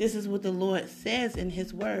 This is what the Lord says in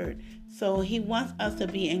His word. So He wants us to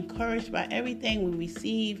be encouraged by everything we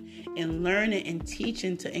receive in learning and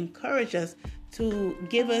teaching, to encourage us, to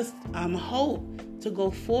give us hope to go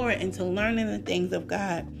forward into learning the things of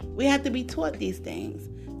God. We have to be taught these things.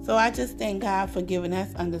 So I just thank God for giving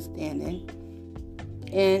us understanding.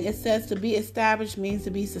 And it says to be established means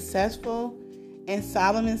to be successful. And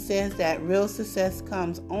Solomon says that real success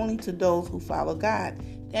comes only to those who follow God.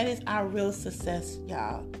 That is our real success,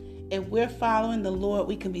 y'all. If we're following the Lord,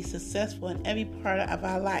 we can be successful in every part of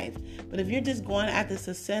our life. But if you're just going after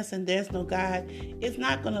success and there's no God, it's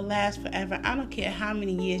not going to last forever. I don't care how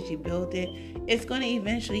many years you build it. It's going to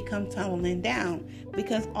eventually come tumbling down,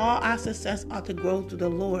 because all our success ought to grow through the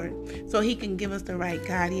Lord. So He can give us the right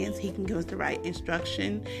guidance. He can give us the right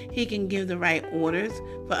instruction. He can give the right orders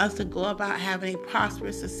for us to go about having a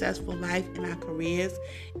prosperous, successful life in our careers,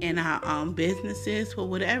 in our businesses, for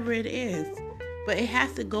whatever it is. But it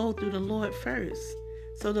has to go through the Lord first.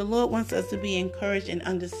 So the Lord wants us to be encouraged and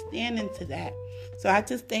understanding to that. So I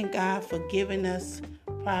just thank God for giving us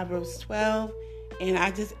Proverbs 12. And I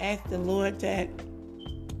just ask the Lord that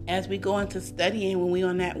as we go into studying, when we're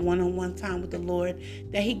on that one-on-one time with the Lord,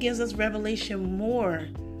 that He gives us revelation more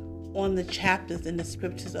on the chapters and the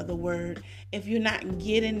scriptures of the word. If you're not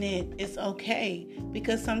getting it, it's okay.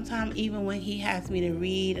 Because sometimes even when He has me to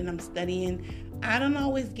read and I'm studying, I don't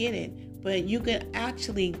always get it. But you can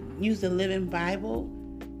actually use the Living Bible.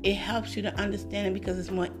 It helps you to understand it because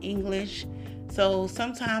it's more English. So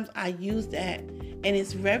sometimes I use that and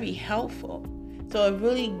it's very helpful. So it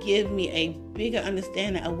really gives me a bigger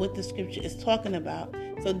understanding of what the scripture is talking about.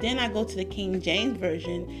 So then I go to the King James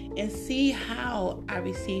Version and see how I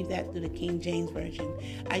received that through the King James Version.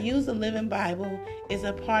 I use the Living Bible. It's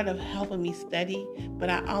a part of helping me study,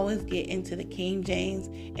 but I always get into the King James.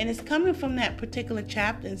 And it's coming from that particular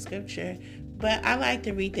chapter in scripture. But I like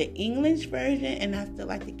to read the English version, and I still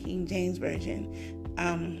like the King James Version.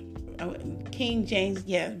 King James,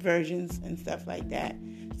 versions and stuff like that.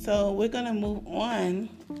 So we're going to move on,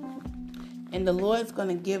 and the Lord's going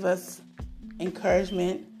to give us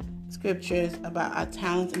encouragement scriptures about our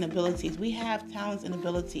talents and abilities. We have talents and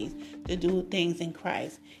abilities to do things in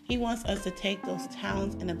Christ. He wants us to take those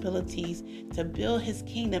talents and abilities to build his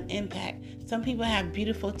kingdom impact. Some people have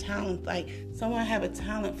beautiful talents, like someone have a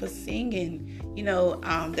talent for singing.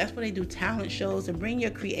 That's why they do talent shows, to bring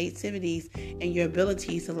your creativities and your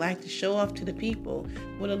abilities to like to show off to the people.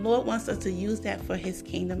 Well, the Lord wants us to use that for his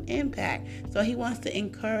kingdom impact. So he wants to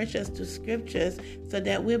encourage us through scriptures so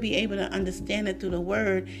that we'll be able to understand it through the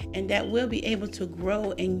word, and that we'll be able to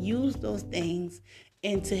grow and use those things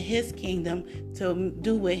into his kingdom to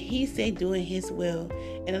do what he say, do in his will.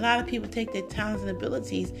 And a lot of people take their talents and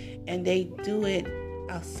abilities and they do it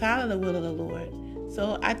outside of the will of the Lord.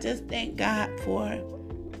 So I just thank God for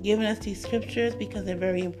giving us these scriptures, because they're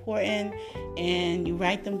very important, and you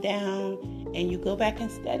write them down and you go back and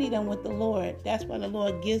study them with the Lord. That's why the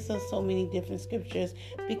Lord gives us so many different scriptures,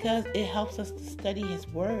 because it helps us to study his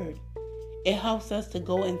word. It helps us to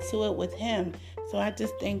go into it with him. So I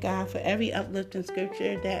just thank God for every uplifting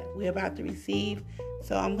scripture that we're about to receive.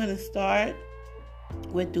 So I'm going to start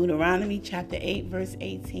with Deuteronomy chapter 8, verse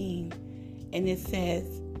 18. And it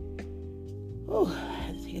says,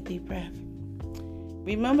 let's take a deep breath.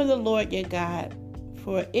 Remember the Lord your God,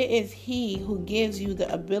 for it is he who gives you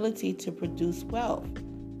the ability to produce wealth.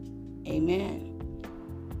 Amen.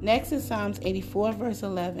 Next is Psalms 84, verse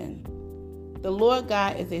 11. The Lord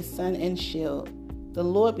God is a sun and shield. The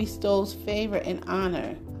Lord bestows favor and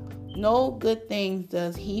honor. No good things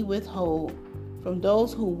does he withhold from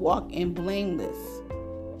those who walk in blameless.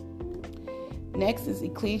 Next is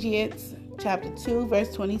Ecclesiastes chapter 2,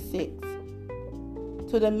 verse 26.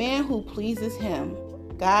 To the man who pleases him,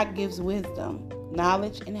 God gives wisdom,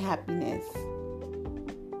 knowledge, and happiness.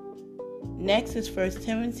 Next is 1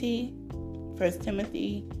 Timothy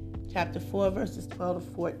chapter 4, verses 12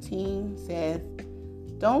 to 14 says,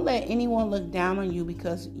 don't let anyone look down on you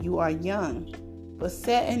because you are young, but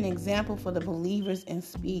set an example for the believers in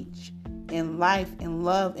speech, in life, in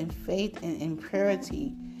love, in faith, and in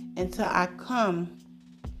purity. Until I come,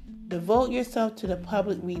 devote yourself to the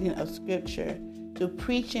public reading of Scripture, to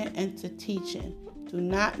preaching and to teaching. Do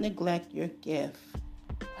not neglect your gift.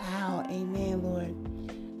 Wow, amen, Lord.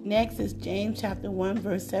 Next is James chapter 1,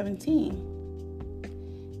 verse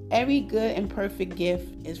 17. Every good and perfect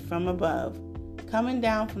gift is from above, coming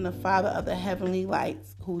down from the Father of the heavenly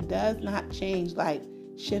lights, who does not change like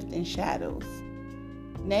shifting shadows.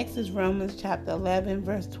 Next is Romans chapter 11,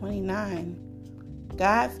 verse 29.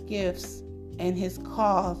 God's gifts and his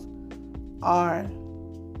calls are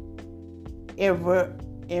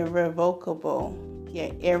irrevocable.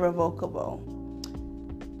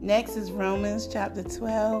 Next is Romans chapter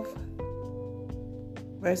 12,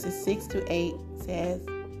 verses 6 to 8 says,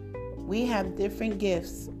 we have different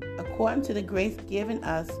gifts according to the grace given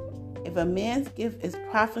us. If a man's gift is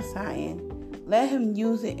prophesying, let him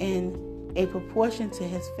use it in a proportion to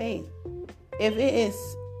his faith. If it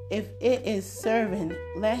is serving,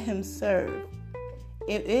 let him serve.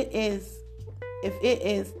 If it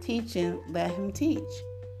is teaching, let him teach.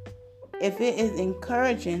 If it is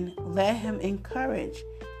encouraging, let him encourage.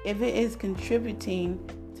 If it is contributing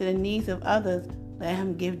to the needs of others, let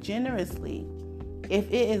him give generously.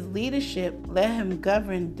 If it is leadership, let him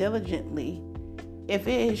govern diligently. If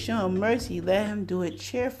it is showing mercy, let him do it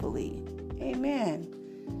cheerfully. Amen.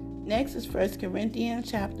 Next is 1 Corinthians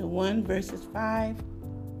chapter 1, verses 5.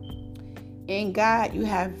 In God you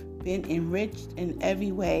have been enriched in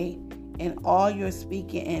every way, in all your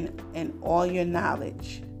speaking and all your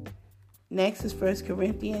knowledge. Next is 1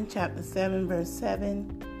 Corinthians chapter 7, verse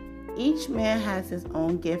 7. Each man has his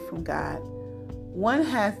own gift from God. One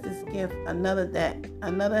has this gift, another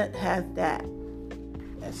has that.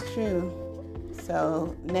 That's true.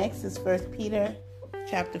 So next is 1 Peter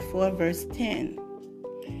chapter 4, verse 10.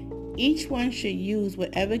 Each one should use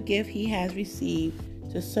whatever gift he has received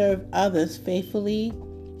to serve others faithfully,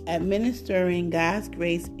 administering God's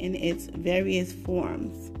grace in its various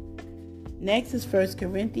forms. Next is 1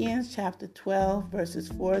 Corinthians chapter 12, verses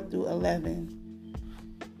 4 through 11.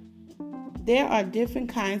 There are different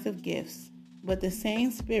kinds of gifts, but the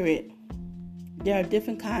same Spirit There are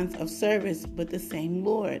different kinds of service, but the same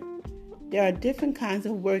Lord. There are different kinds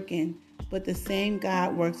of working, but the same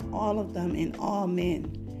God works all of them in all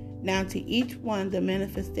men. Now to each one the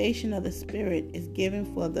manifestation of the Spirit is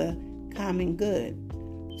given for the common good.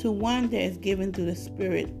 To one there is given through the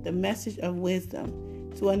Spirit the message of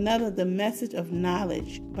wisdom, to another the message of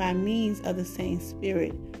knowledge by means of the same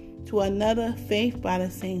Spirit, to another faith by the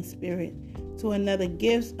same Spirit, to another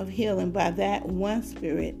gifts of healing by that one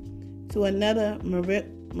Spirit, to another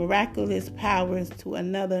miraculous powers, to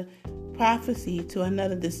another prophecy, to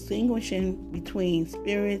another distinguishing between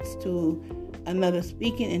spirits, to another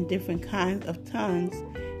speaking in different kinds of tongues,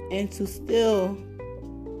 and to still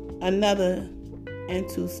another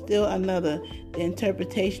the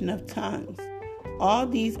interpretation of tongues. All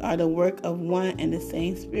these are the work of one and the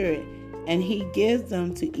same Spirit, and He gives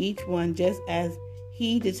them to each one just as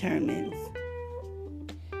He determines.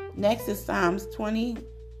 Next is Psalms 20,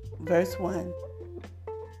 verse 1.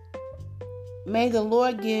 May the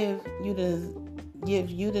Lord give you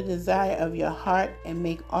the desire of your heart and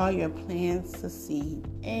make all your plans succeed.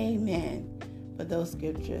 Amen. For those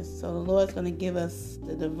scriptures. So the Lord's going to give us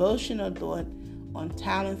the devotional thought on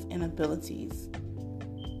talents and abilities.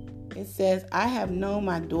 It says, I have known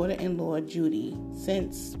my daughter-in-law Judy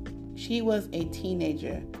since she was a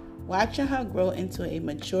teenager. Watching her grow into a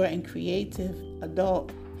mature and creative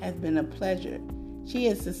adult has been a pleasure. She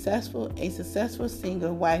is a successful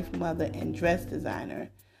singer, wife, mother, and dress designer.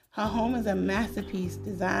 Her home is a masterpiece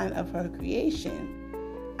design of her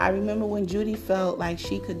creation. I remember when Judy felt like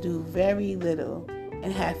she could do very little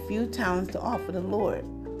and had few talents to offer the Lord.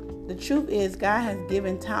 The truth is, God has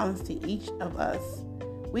given talents to each of us.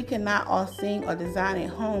 We cannot all sing or design a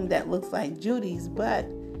home that looks like Judy's, but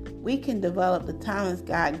we can develop the talents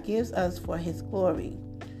God gives us for His glory.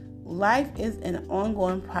 Life is an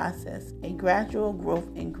ongoing process, a gradual growth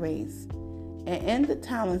in grace. And in the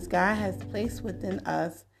talents God has placed within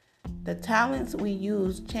us, the talents we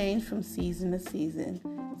use change from season to season.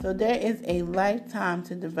 So there is a lifetime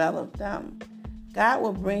to develop them. God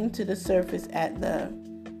will bring to the surface at the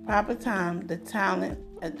proper time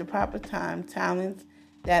talents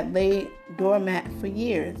that lay dormant for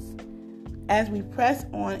years. As we press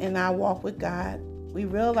on in our walk with God, we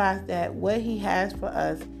realize that what He has for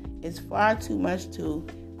us is far too much to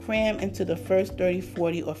cram into the first 30,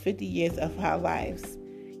 40, or 50 years of our lives.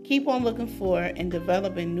 Keep on looking for and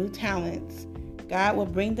developing new talents. God will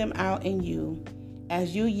bring them out in you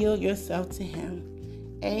as you yield yourself to Him.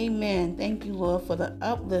 Amen. Thank you, Lord, for the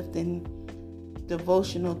uplifting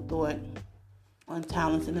devotional thought on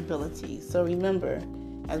talents and abilities. So remember,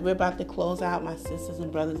 as we're about to close out, my sisters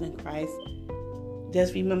and brothers in Christ,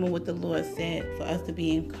 just remember what the Lord said for us to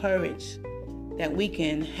be encouraged, that we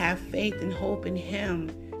can have faith and hope in Him,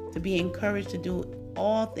 to be encouraged to do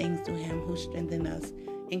all things through Him who strengthens us.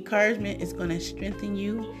 Encouragement is going to strengthen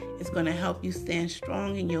you. It's going to help you stand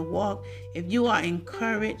strong in your walk. If you are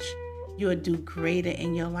encouraged, you'll do greater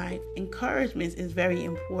in your life. Encouragement is very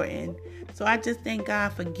important. So I just thank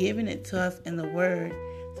God for giving it to us in the Word.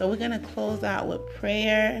 So we're going to close out with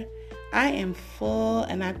prayer. I am full,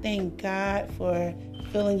 and I thank God for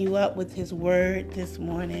filling you up with His Word this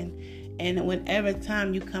morning. And whenever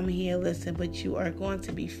time you come here, listen, but you are going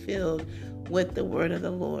to be filled with the Word of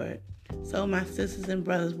the Lord. So my sisters and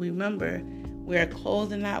brothers, remember, we're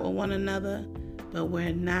closing out with one another, but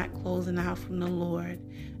we're not closing out from the Lord.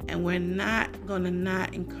 And we're not going to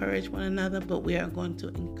not encourage one another, but we are going to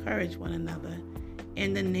encourage one another.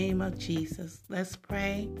 In the name of Jesus, let's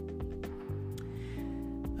pray.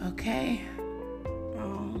 Okay.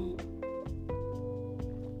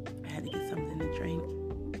 I had to get something to drink.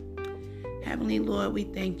 Heavenly Lord, we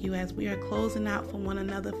thank you as we are closing out from one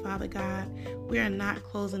another, Father God. We are not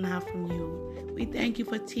closing out from you. We thank you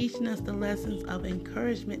for teaching us the lessons of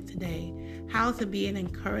encouragement today, how to be an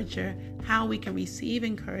encourager, how we can receive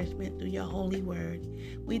encouragement through your holy word.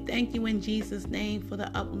 We thank you in Jesus' name for the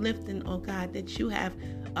uplifting, oh God, that you have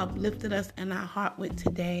uplifted us in our heart with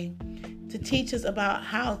today, to teach us about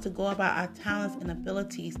how to go about our talents and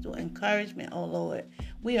abilities through encouragement, oh Lord.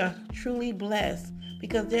 We are truly blessed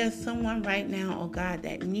because there's someone right now, oh God,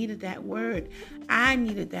 that needed that word. I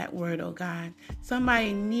needed that word, oh God.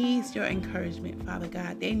 Somebody needs your encouragement, Father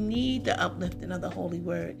God. They need the uplifting of the holy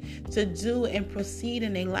word to do and proceed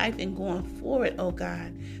in their life and going forward, oh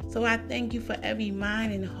God. So I thank you for every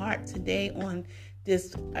mind and heart today on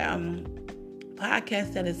this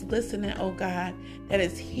podcast that is listening, oh God, that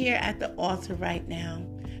is here at the altar right now.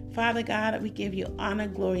 Father God, we give you honor,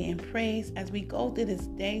 glory, and praise as we go through this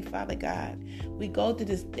day, Father God. We go through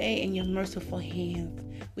this day in your merciful hands.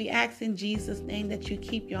 We ask in Jesus' name that you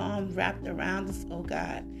keep your arm wrapped around us, oh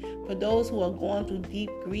God. For those who are going through deep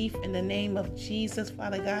grief, in the name of Jesus,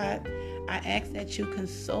 Father God, I ask that you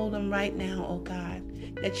console them right now, oh God.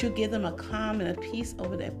 That you give them a calm and a peace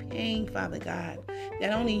over their pain, Father God.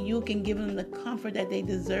 That only you can give them the comfort that they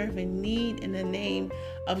deserve and need in the name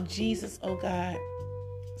of Jesus, oh God.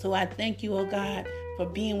 So I thank you, oh God, for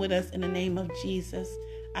being with us in the name of Jesus.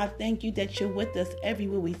 I thank you that you're with us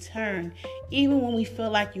everywhere we turn, even when we feel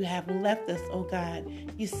like you have left us, oh God.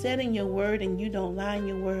 You said in your word, and you don't lie in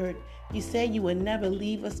your word, you said you would never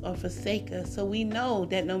leave us or forsake us. So we know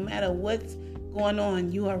that no matter what's going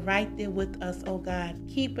on, you are right there with us, oh God,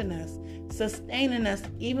 keeping us, sustaining us,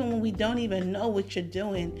 even when we don't even know what you're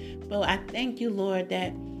doing. But I thank you, Lord,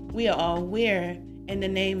 that we are aware in the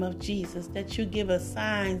name of Jesus, that you give us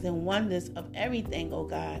signs and wonders of everything, oh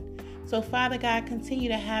God. So, Father God, continue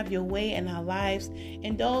to have your way in our lives.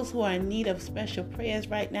 And those who are in need of special prayers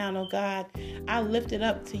right now, oh God, I lift it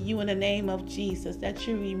up to you in the name of Jesus, that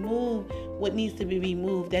you remove what needs to be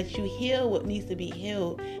removed, that you heal what needs to be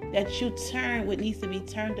healed, that you turn what needs to be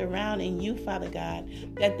turned around in you, Father God,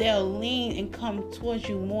 that they'll lean and come towards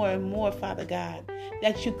you more and more, Father God,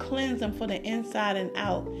 that you cleanse them from the inside and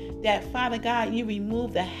out, that, Father God, you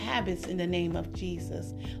remove the habits in the name of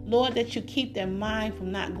Jesus. Lord, that you keep their mind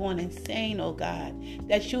from not going insane, oh God,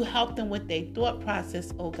 that you help them with their thought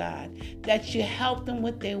process, oh God, that you help them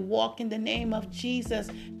with their walk in the name of Jesus,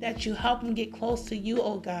 that you help them get close to you,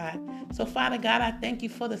 oh God. So, Father God, I thank you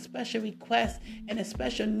for the special requests and the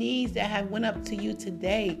special needs that have went up to you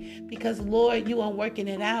today, because, Lord, you are working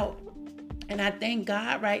it out. And I thank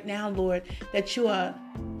God right now, Lord, that you are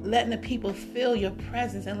letting the people feel your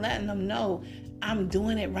presence and letting them know I'm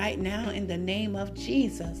doing it right now in the name of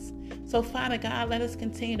Jesus. So, Father God, let us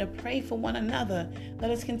continue to pray for one another.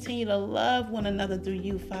 Let us continue to love one another through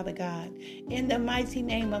you, Father God. In the mighty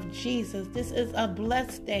name of Jesus, this is a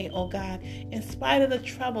blessed day, oh God. In spite of the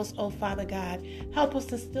troubles, oh Father God, help us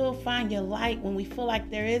to still find your light when we feel like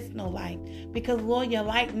there is no light. Because, Lord, your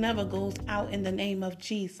light never goes out in the name of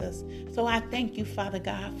Jesus. So I thank you, Father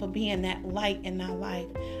God, for being that light in our life.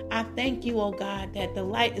 I thank you, oh God, that the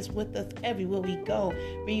light is with us everywhere we go,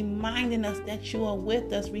 reminding us that you are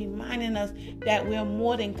with us, reminding us that we're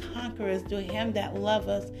more than conquerors through him that loves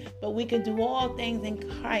us, but we can do all things in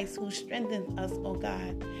Christ who strengthens us, oh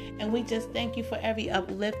God. And we just thank you for every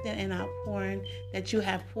uplifting and outpouring that you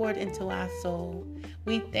have poured into our soul.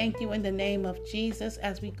 We thank you in the name of Jesus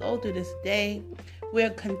as we go through this day. We're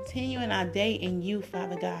continuing our day in you,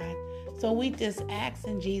 Father God. So we just ask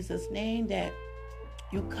in Jesus' name that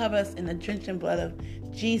you cover us in the drenching blood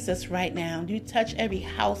of Jesus right now. You touch every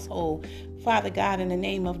household, Father God, in the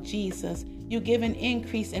name of Jesus. You give an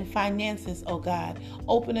increase in finances, oh God.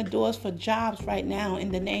 Open the doors for jobs right now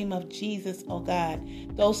in the name of Jesus, oh God.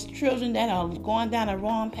 Those children that are going down a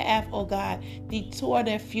wrong path, oh God, detour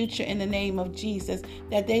their future in the name of Jesus,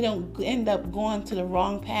 that they don't end up going to the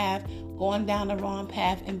wrong path, going down the wrong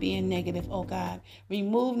path and being negative, oh God.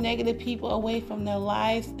 Remove negative people away from their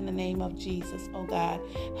lives in the name of Jesus, oh God.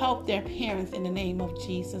 Help their parents in the name of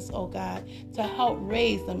Jesus, oh God, to help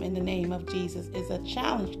raise them in the name of Jesus. It's a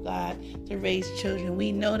challenge, God, to raise children.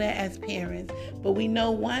 We know that as parents, but we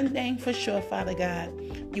know one thing for sure, Father God.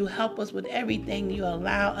 You help us with everything. You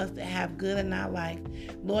allow us to have good in our life.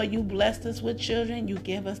 Lord, you blessed us with children. You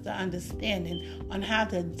give us the understanding on how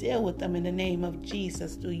to deal with them in the name of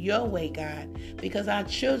Jesus through your way, God, because our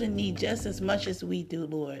children need just as much as we do,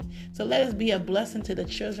 Lord. So let us be a blessing to the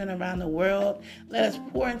children around the world. Let us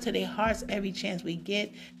pour into their hearts every chance we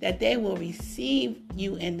get, that they will receive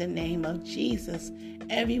you in the name of Jesus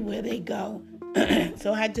everywhere they go.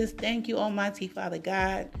 So I just thank you, Almighty Father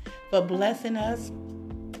God, for blessing us.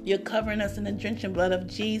 You're covering us in the drenching blood of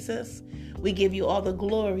Jesus. We give you all the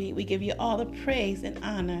glory. We give you all the praise and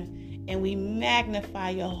honor. And we magnify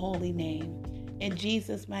your holy name. In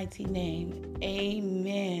Jesus' mighty name,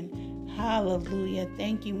 amen. Hallelujah.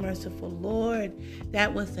 Thank you, merciful Lord.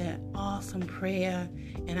 That was an awesome prayer.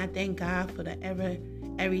 And I thank God for the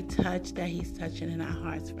every touch that he's touching in our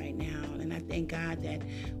hearts right now. And I thank God that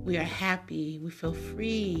we are happy, we feel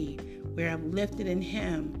free, we're uplifted in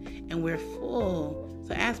him, and we're full.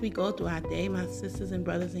 So as we go through our day, my sisters and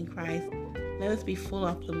brothers in Christ, let us be full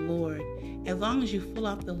of the Lord. As long as you're full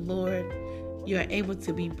of the Lord, you are able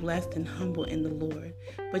to be blessed and humble in the Lord.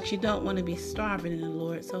 But you don't want to be starving in the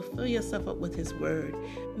Lord. So fill yourself up with his word.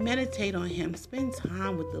 Meditate on him. Spend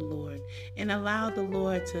time with the Lord. And allow the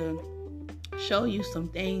Lord to show you some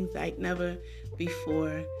things like never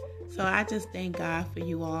before. So I just thank God for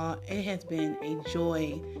you all. It has been a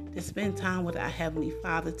joy to spend time with our Heavenly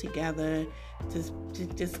Father together, to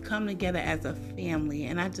just come together as a family.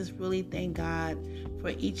 And I just really thank God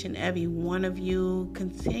for each and every one of you.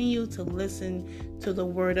 Continue to listen to the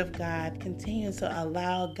Word of God. Continue to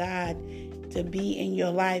allow God to be in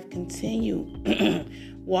your life. Continue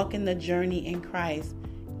walking the journey in Christ.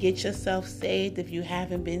 Get yourself saved if you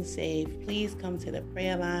haven't been saved. Please come to the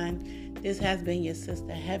prayer line. This has been your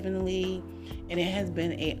sister Heavenly, and it has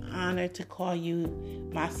been an honor to call you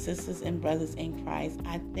my sisters and brothers in Christ.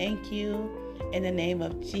 I thank you in the name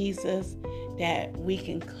of Jesus that we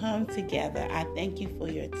can come together. I thank you for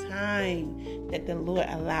your time that the Lord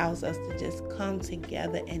allows us to just come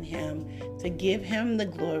together in Him, to give Him the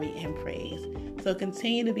glory and praise. So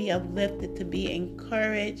continue to be uplifted, to be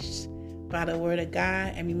encouraged by the Word of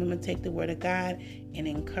God. And remember, take the Word of God and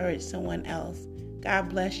encourage someone else. God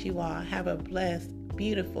bless you all. Have a blessed,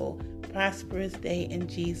 beautiful, prosperous day in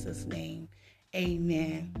Jesus' name.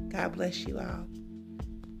 Amen. God bless you all.